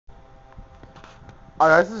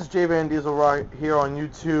Alright guys, this is Jay Van Diesel right here on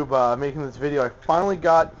YouTube making this video. I finally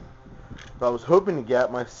got what I was hoping to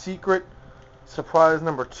get, my secret surprise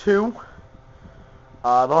number 2.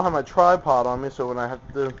 I don't have my tripod on me, so when I have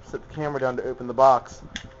to set the camera down to open the box,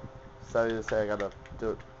 sorry to say I gotta do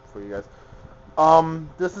it for you guys.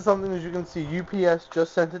 This is something, as you can see, UPS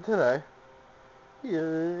just sent it today.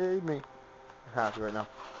 Yay me. I'm happy right now.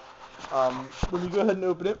 Let me go ahead and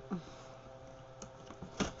open it.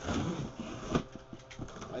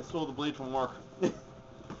 I stole the blade from work.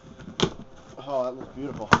 Oh, that looks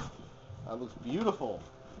beautiful. That looks beautiful.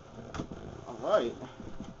 Alright.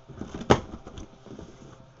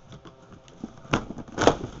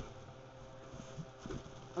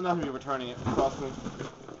 I'm not going to be returning it, trust me.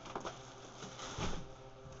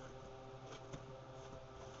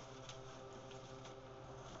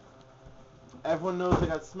 Everyone knows I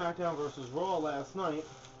got SmackDown vs. Raw last night.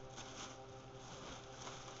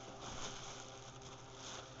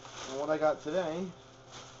 And what I got today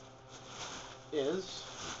is,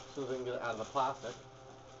 as soon as I can get it out of the plastic,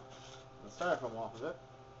 the styrofoam off of it.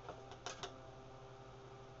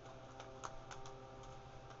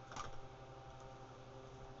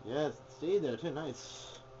 Yes, it stayed there too,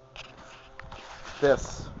 nice.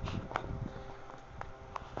 This.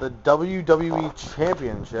 The WWE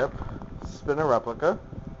Championship spinner replica.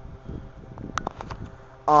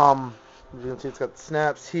 As you can see, it's got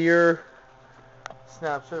snaps here,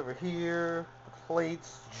 snaps over here,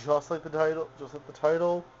 plates just like the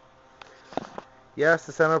title. Yes,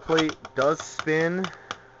 the center plate does spin.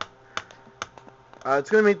 It's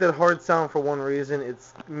going to make that hard sound for one reason.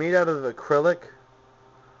 It's made out of acrylic.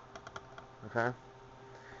 Okay.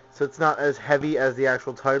 So it's not as heavy as the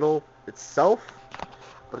actual title itself,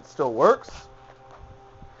 but it still works.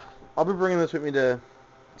 I'll be bringing this with me to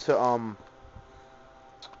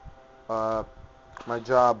my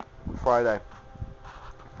job Friday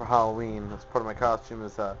for Halloween. That's part of my costume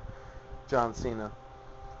is John Cena.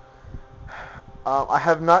 I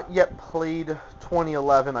have not yet played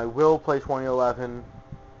 2011. I will play 2011.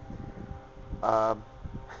 I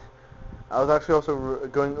was actually also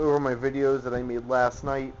going over my videos that I made last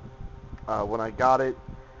night when I got it.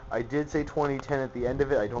 I did say 2010 at the end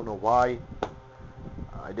of it. I don't know why.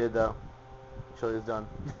 I did though. Chili is done.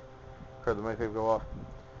 Heard the microwave go off.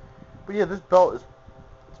 But yeah, this belt is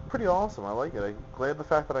pretty awesome. I like it. I'm glad the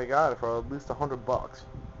fact that I got it for at least $100. Of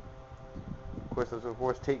course, there's of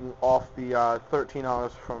course taking off the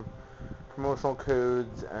 $13 from promotional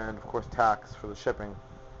codes and of course tax for the shipping.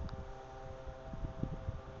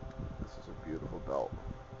 This is a beautiful belt.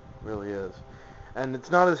 It really is. And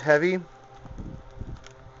it's not as heavy.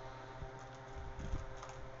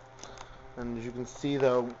 And as you can see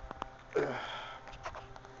though, it's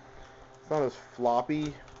not as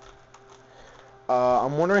floppy.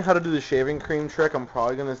 I'm wondering how to do the shaving cream trick. I'm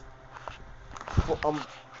probably gonna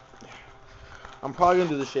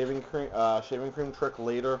do the shaving cream trick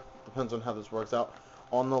later. Depends on how this works out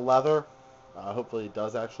on the leather. Hopefully it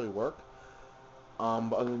does actually work.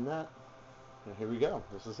 But other than that, here we go.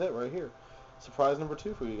 This is it right here. Surprise number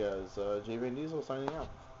 2 for you guys. Jay Van Diesel signing out.